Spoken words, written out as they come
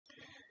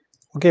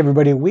Okay,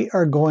 everybody, we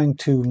are going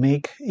to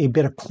make a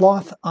bit of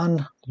cloth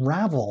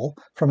unravel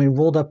from a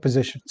rolled up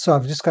position. So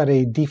I've just got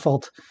a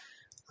default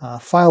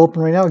file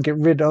open right now. Get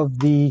rid of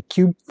the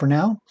cube for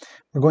now.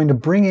 We're going to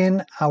bring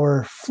in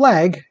our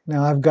flag.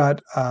 Now I've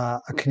got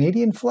a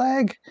Canadian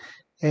flag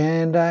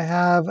and I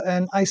have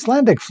an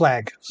Icelandic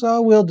flag.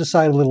 So we'll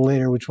decide a little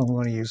later which one we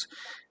want to use.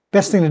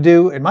 Best thing to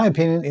do, in my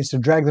opinion, is to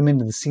drag them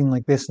into the scene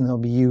like this and they'll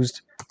be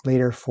used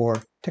later for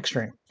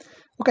texturing.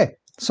 Okay,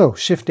 so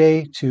Shift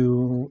A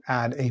to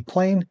add a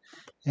plane,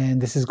 and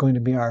this is going to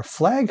be our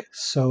flag.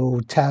 So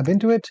tab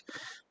into it.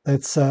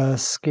 Let's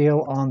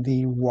scale on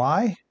the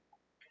Y,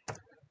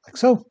 like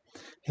so.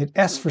 Hit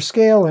S for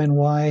scale and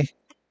Y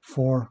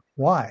for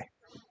Y.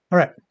 All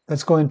right,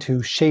 let's go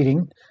into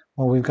shading.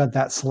 Well, we've got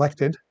that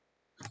selected,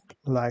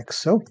 like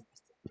so.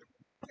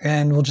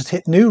 And we'll just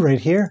hit new right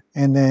here,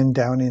 and then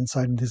down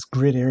inside this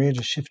grid area,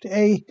 just Shift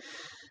A,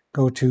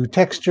 go to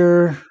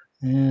texture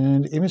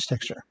and image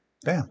texture.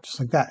 Bam, just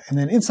like that. And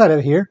then inside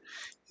of here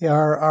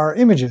are our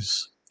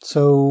images.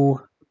 So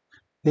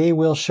they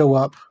will show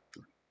up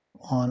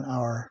on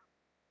our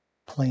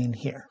plane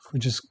here.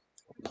 We just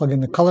plug in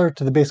the color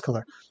to the base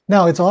color.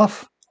 Now it's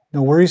off,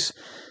 no worries.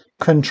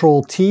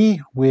 Control T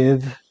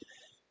with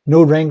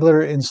Node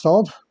Wrangler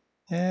installed.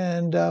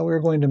 And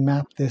we're going to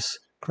map this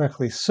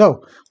correctly.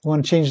 So we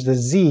want to change the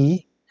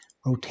Z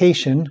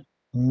rotation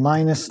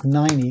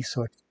 -90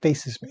 so it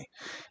faces me.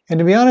 And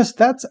to be honest,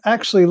 that's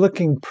actually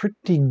looking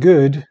pretty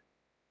good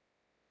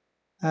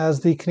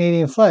as the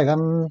Canadian flag.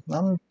 I'm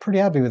pretty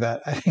happy with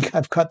that. I think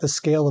I've got the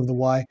scale of the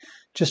Y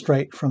just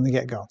right from the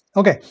get-go.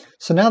 Okay,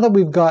 so now that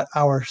we've got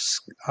our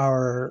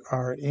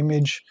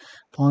image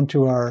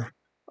onto our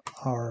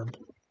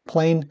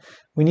plane,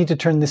 we need to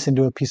turn this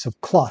into a piece of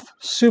cloth.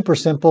 Super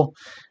simple.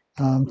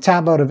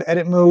 Tab out of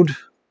edit mode,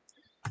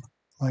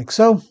 like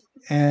so,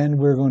 and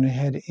we're going to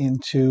head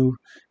into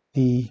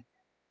the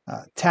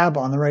tab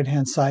on the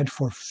right-hand side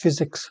for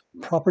physics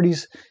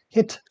properties.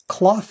 Hit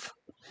cloth,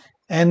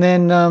 and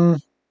then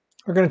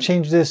we're going to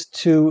change this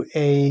to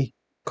a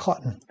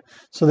cotton.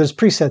 So there's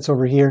presets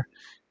over here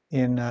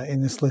in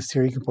this list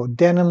here. You can put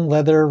denim,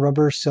 leather,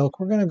 rubber, silk.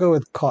 We're going to go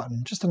with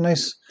cotton. Just a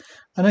nice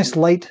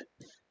light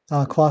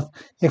cloth.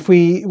 If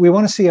we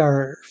want to see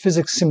our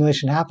physics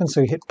simulation happen,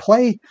 so you hit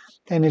play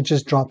and it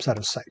just drops out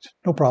of sight.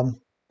 No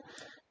problem.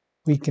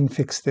 We can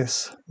fix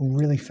this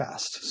really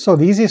fast. So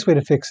the easiest way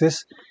to fix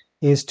this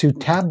is to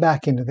tab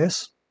back into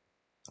this,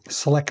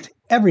 select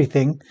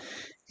everything,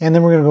 and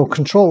then we're going to go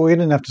Control. We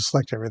didn't have to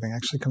select everything,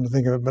 actually, come to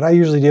think of it, but I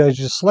usually do. I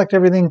just select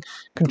everything,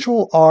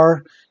 Control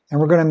R, and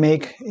we're going to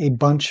make a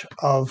bunch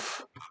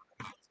of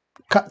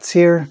cuts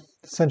here,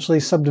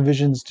 essentially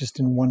subdivisions just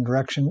in one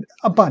direction,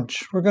 a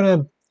bunch.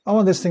 I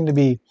want this thing to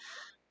be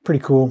pretty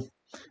cool.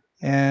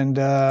 And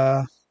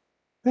yeah,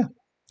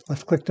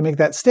 left click to make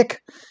that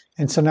stick.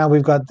 And so now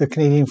we've got the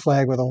Canadian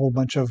flag with a whole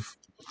bunch of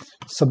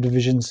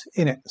subdivisions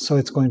in it. So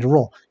it's going to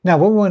roll. Now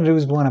what we want to do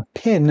is we want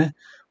to pin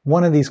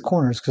one of these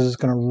corners because it's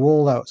going to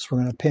roll out. So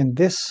we're going to pin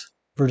this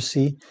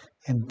vertice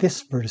and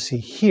this vertice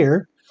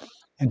here.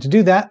 And to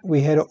do that,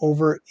 we head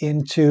over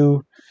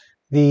into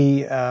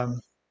the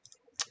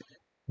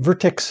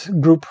vertex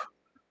group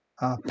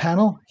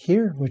panel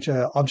here, which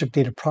object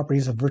data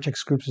properties of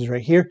vertex groups is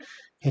right here.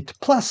 Hit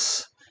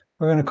plus.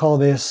 We're going to call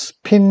this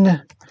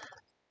pin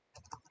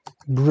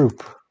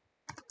group.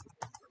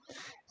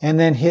 And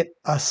then hit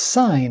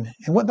assign.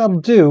 And what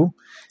that'll do,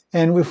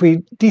 and if we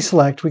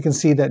deselect, we can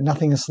see that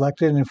nothing is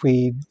selected. And if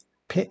we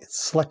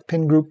select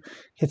pin group,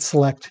 hit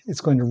select,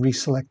 it's going to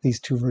reselect these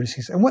two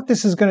vertices. And what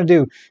this is going to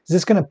do is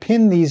it's going to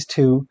pin these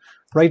two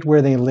right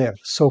where they live.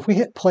 So if we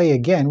hit play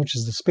again, which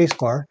is the space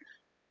bar,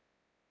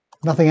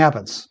 nothing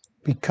happens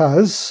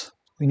because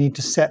we need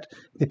to set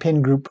the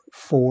pin group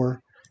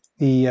for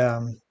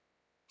the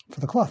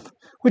cloth,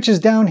 which is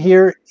down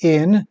here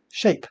in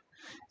shape.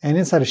 And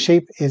inside of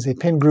shape is a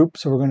pin group,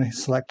 so we're going to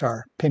select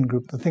our pin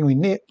group, the thing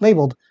we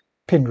labeled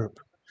pin group,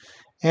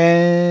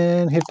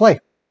 and hit play.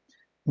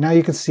 Now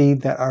you can see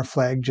that our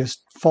flag just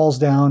falls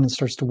down and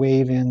starts to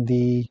wave in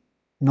the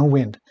no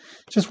wind.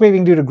 Just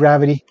waving due to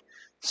gravity.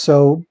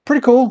 So pretty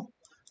cool.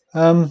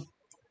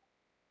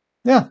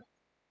 Yeah.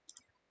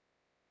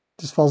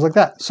 Just falls like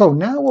that. So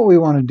now what we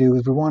want to do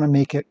is we want to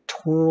make it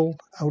twirl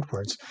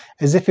outwards,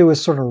 as if it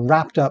was sort of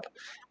wrapped up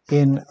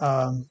in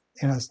a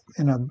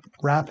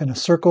wrap in a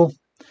circle.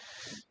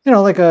 You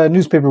know, like a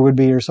newspaper would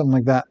be or something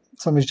like that.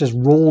 Somebody's just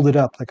rolled it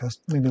up like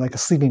maybe like a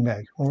sleeping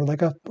bag or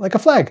like a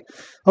flag.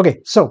 Okay,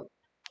 so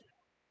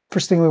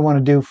first thing we want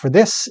to do for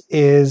this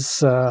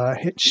is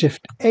hit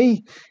Shift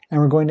A, and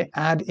we're going to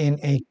add in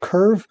a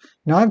curve.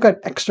 Now I've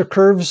got extra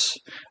curves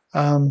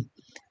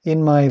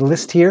in my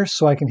list here,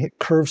 so I can hit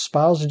curve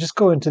spirals and just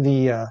go into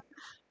the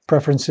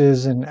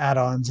preferences and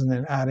add-ons and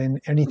then add in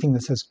anything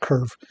that says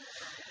curve.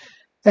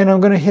 And I'm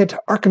going to hit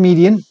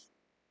Archimedean.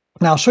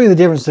 Now I'll show you the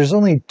difference. There's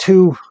only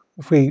two.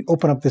 If we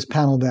open up this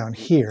panel down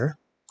here,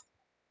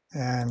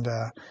 and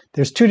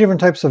there's two different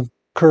types of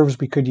curves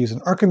we could use,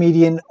 an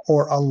Archimedean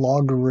or a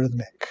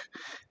logarithmic.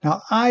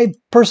 Now, I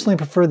personally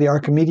prefer the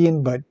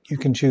Archimedean, but you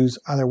can choose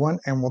either one.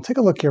 And we'll take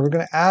a look here. We're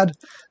going to add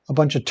a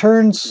bunch of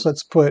turns.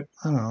 Let's put,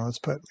 I don't know, let's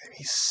put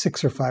maybe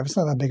 6 or 5. It's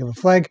not that big of a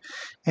flag.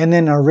 And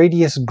then our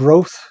radius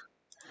growth,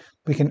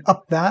 we can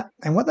up that.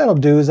 And what that'll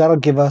do is that'll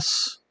give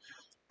us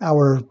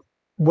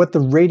what the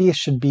radius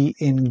should be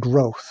in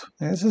growth.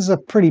 And this is a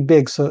pretty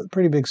big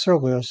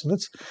circle here. So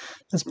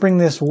let's bring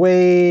this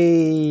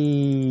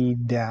way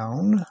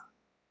down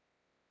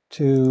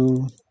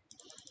to,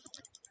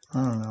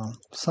 I don't know,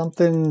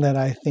 something that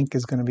I think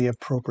is going to be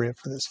appropriate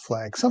for this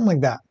flag, something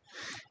like that.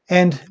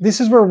 And this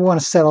is where we want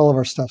to set all of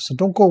our stuff. So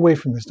don't go away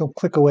from this. Don't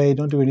click away.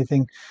 Don't do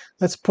anything.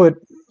 Let's put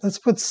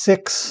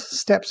 6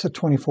 steps at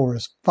 24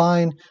 is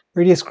fine.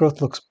 Radius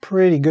growth looks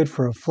pretty good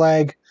for a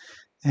flag,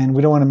 and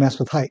we don't want to mess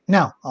with height.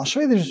 Now, I'll show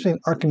you the difference between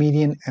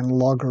Archimedean and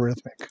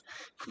logarithmic.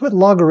 If we put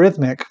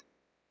logarithmic,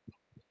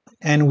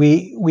 and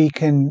we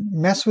can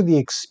mess with the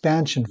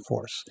expansion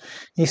force.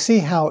 You see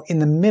how in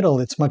the middle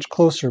it's much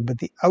closer, but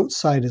the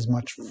outside is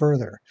much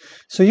further.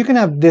 So you can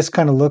have this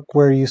kind of look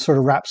where you sort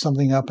of wrap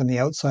something up and the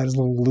outside is a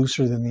little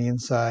looser than the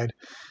inside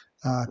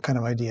kind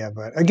of idea.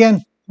 But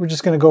again, we're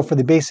just going to go for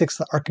the basics,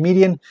 the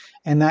Archimedean,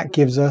 and that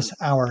gives us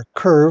our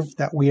curve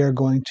that we are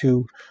going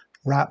to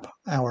wrap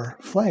our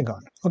flag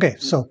on. Okay,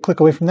 so click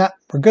away from that.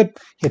 We're good.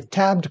 Hit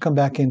Tab to come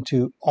back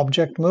into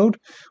object mode.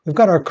 We've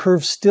got our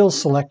curve still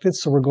selected,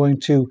 so we're going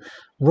to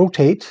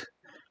rotate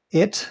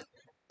it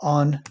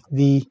on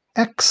the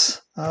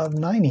X of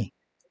 90.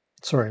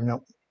 Sorry,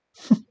 no.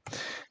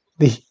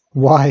 The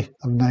Y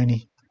of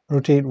 90.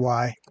 Rotate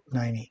Y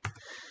 90.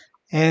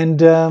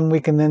 And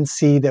we can then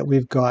see that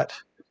we've got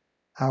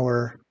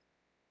our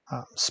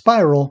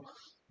spiral,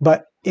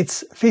 but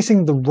it's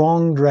facing the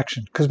wrong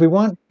direction because we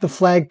want the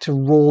flag to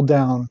roll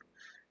down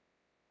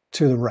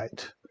to the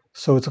right.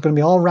 So it's going to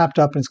be all wrapped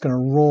up and it's going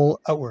to roll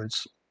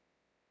outwards.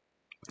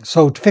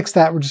 So to fix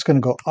that, we're just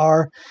going to go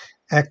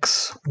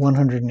RX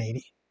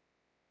 180.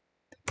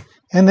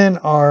 And then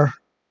our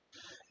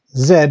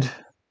Z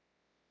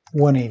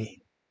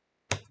 180.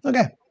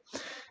 Okay.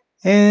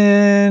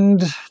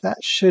 And that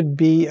should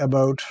be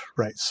about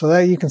right. So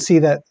that you can see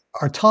that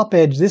our top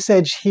edge, this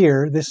edge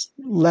here, this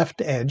left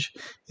edge,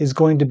 is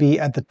going to be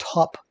at the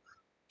top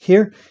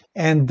here,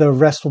 and the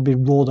rest will be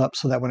rolled up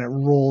so that when it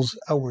rolls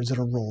outwards,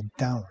 it'll roll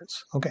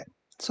downwards. Okay,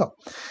 so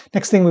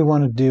next thing we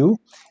want to do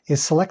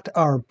is select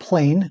our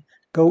plane,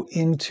 go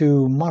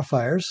into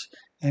modifiers,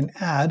 and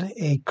add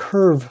a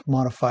curve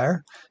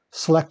modifier,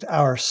 select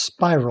our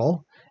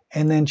spiral,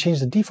 and then change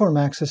the deform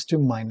axis to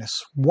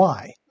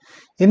 -y.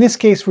 In this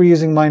case, we're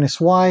using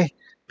 -y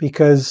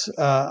because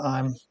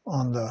I'm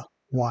on the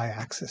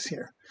y-axis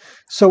here.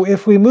 So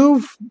if we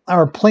move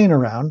our plane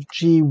around,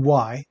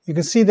 GY, you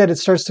can see that it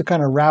starts to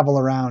kind of ravel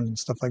around and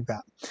stuff like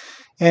that.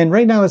 And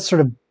right now it's sort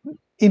of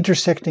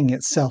intersecting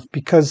itself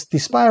because the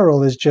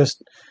spiral is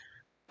just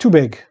too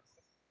big,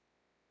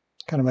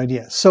 kind of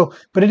idea. So,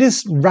 but it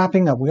is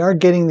wrapping up. We are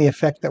getting the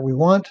effect that we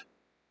want.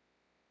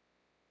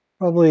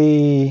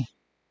 Probably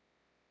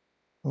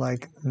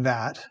like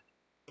that,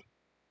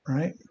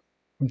 right?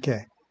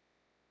 Okay.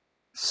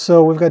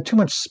 So we've got too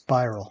much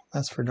spiral,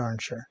 that's for darn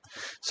sure.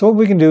 So what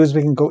we can do is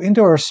we can go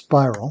into our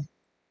spiral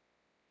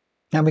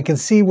and we can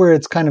see where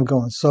it's kind of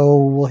going. So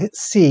we'll hit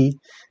C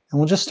and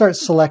we'll just start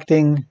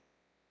selecting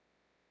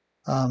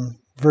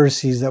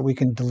vertices that we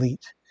can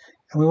delete.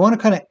 And we want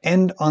to kind of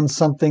end on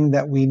something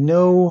that we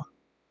know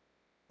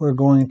we're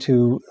going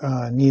to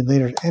need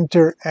later.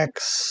 Enter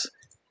X,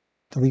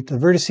 delete the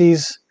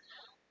vertices,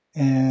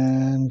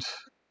 and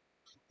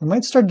we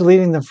might start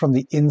deleting them from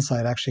the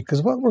inside actually,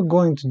 because what we're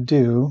going to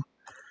do,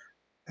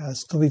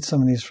 let's delete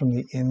some of these from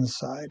the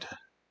inside.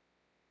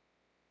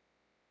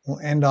 We'll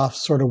end off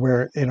sort of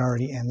where it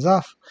already ends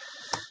off.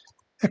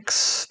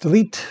 X,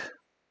 delete.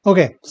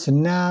 Okay, so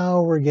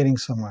now we're getting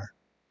somewhere.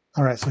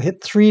 All right, so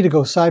hit 3 to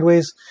go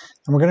sideways,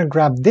 and we're going to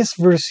grab this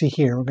vertice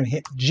here. We're going to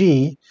hit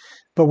G,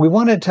 but we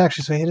want it to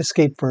actually, so hit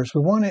escape first.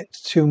 We want it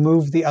to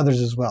move the others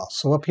as well.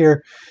 So up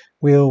here,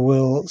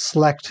 we'll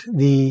select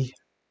the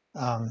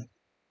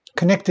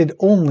connected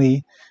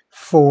only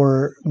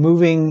for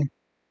moving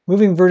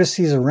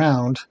vertices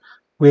around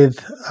with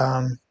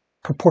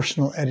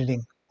proportional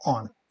editing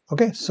on.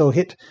 Okay, so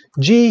hit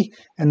G,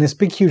 and this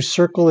big huge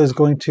circle is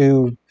going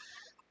to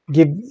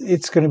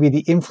it's going to be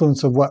the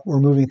influence of what we're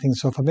moving things.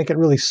 So if I make it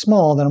really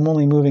small, then I'm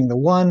only moving the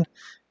one,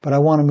 but I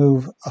want to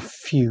move a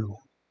few.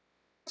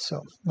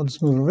 So we'll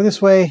just move over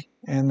this way,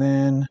 and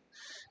then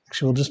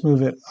actually we'll just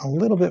move it a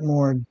little bit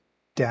more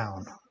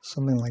down,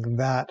 something like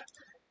that.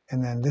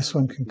 And then this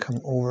one can come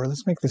over.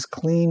 Let's make this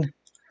clean,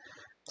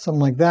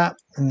 something like that.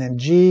 And then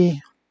G,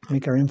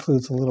 make our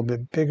influence a little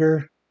bit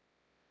bigger,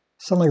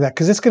 something like that,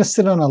 because it's going to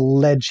sit on a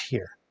ledge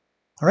here.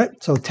 All right,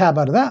 so tab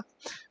out of that,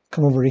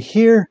 come over to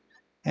here,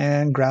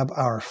 and grab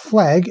our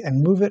flag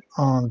and move it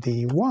on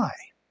the Y.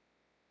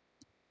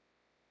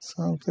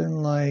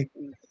 Something like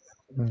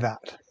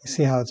that. You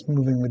see how it's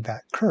moving with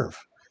that curve.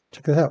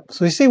 Check this out.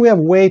 So you see we have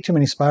way too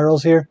many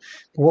spirals here.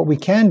 But what we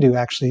can do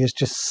actually is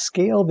just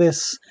scale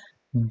this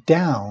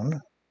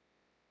down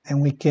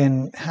and we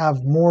can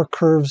have more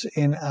curves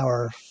in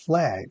our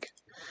flag.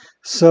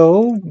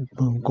 So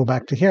we'll go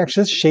back to here.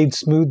 Actually, let's shade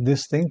smooth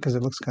this thing because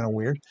it looks kind of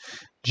weird.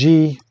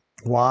 G,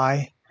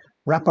 Y,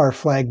 wrap our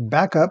flag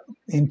back up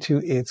into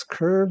its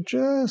curve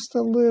just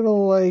a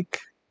little like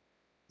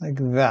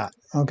that.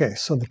 Okay,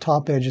 so the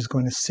top edge is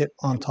going to sit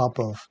on top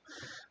of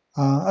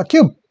a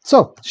cube.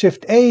 So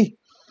Shift A,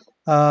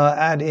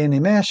 add in a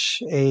mesh,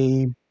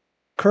 a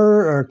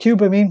curve or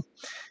cube, I mean,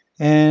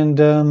 and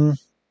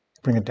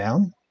bring it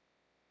down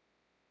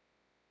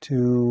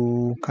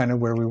to kind of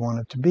where we want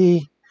it to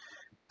be.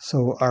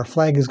 So our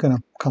flag is going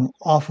to come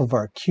off of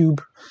our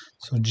cube.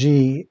 So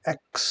G,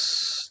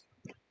 X,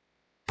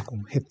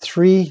 hit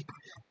 3.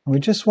 And we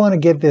just want to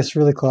get this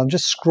really close. I'm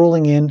just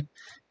scrolling in,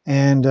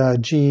 and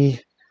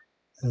G,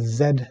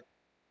 Z,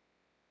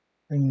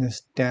 bring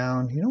this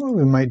down. You know what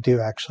we might do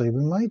actually?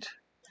 We might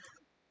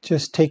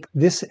just take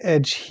this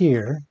edge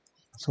here.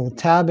 So we'll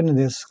tab into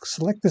this,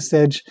 select this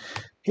edge,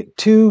 hit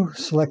 2,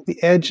 select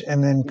the edge,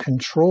 and then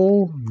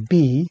Control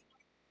B,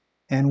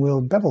 and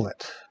we'll bevel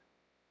it.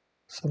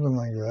 Something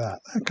like that.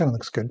 That kind of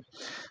looks good.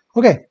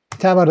 Okay,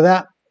 tab out of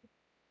that,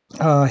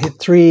 hit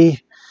 3,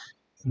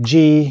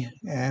 G,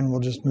 and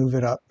we'll just move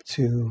it up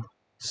to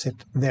sit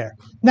there.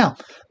 Now,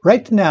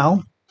 right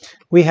now,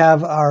 we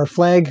have our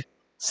flag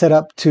set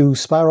up to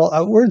spiral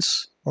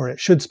outwards, or it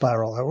should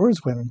spiral outwards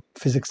when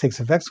physics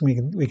takes effect. So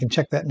we can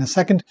check that in a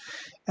second.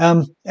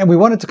 And we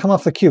want it to come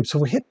off the cube. So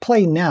if we hit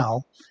play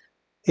now,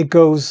 it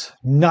goes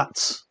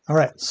nuts. All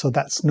right, so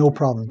that's no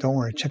problem. Don't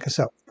worry, check us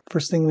out.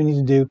 First thing we need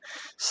to do,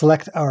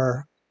 select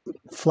our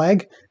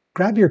flag,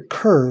 grab your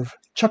curve,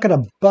 chuck it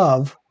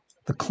above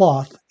the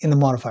cloth in the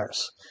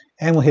modifiers.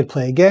 And we'll hit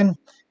play again,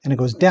 and it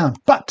goes down.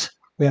 But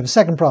we have a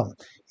second problem.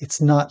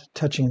 It's not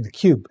touching the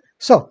cube.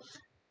 So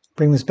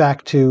bring this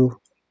back to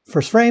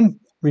first frame,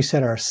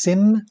 reset our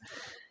sim,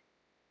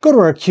 go to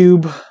our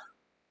cube,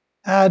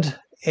 add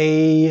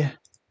a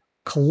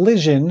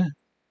collision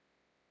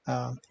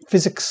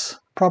physics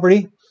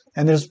property,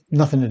 and there's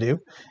nothing to do.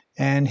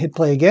 And hit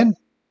play again,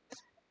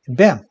 and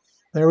bam,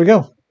 there we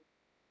go.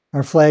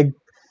 Our flag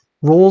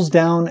rolls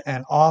down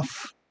and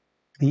off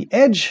the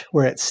edge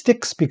where it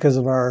sticks because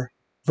of our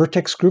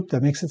vertex group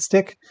that makes it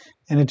stick,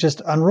 and it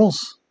just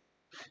unrolls.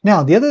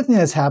 Now, the other thing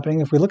that's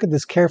happening, if we look at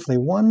this carefully,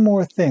 one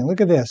more thing.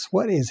 Look at this.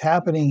 What is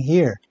happening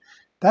here?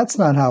 That's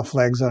not how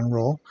flags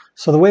unroll.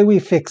 So the way we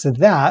fix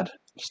that,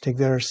 just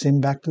take our sim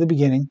back to the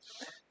beginning,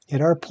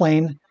 hit our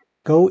plane,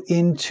 go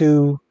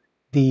into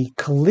the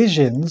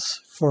collisions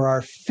for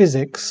our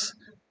physics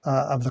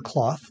of the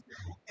cloth,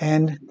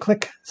 and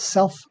click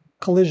Self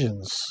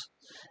Collisions.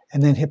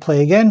 And then hit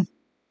play again,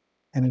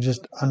 and it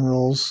just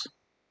unrolls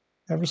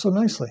ever so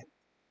nicely.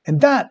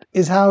 And that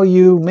is how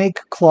you make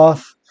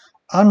cloth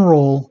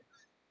unroll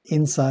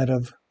inside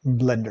of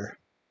Blender.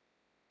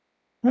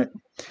 All right,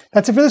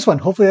 that's it for this one.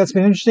 Hopefully that's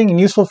been interesting and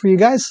useful for you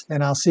guys,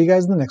 and I'll see you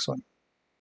guys in the next one.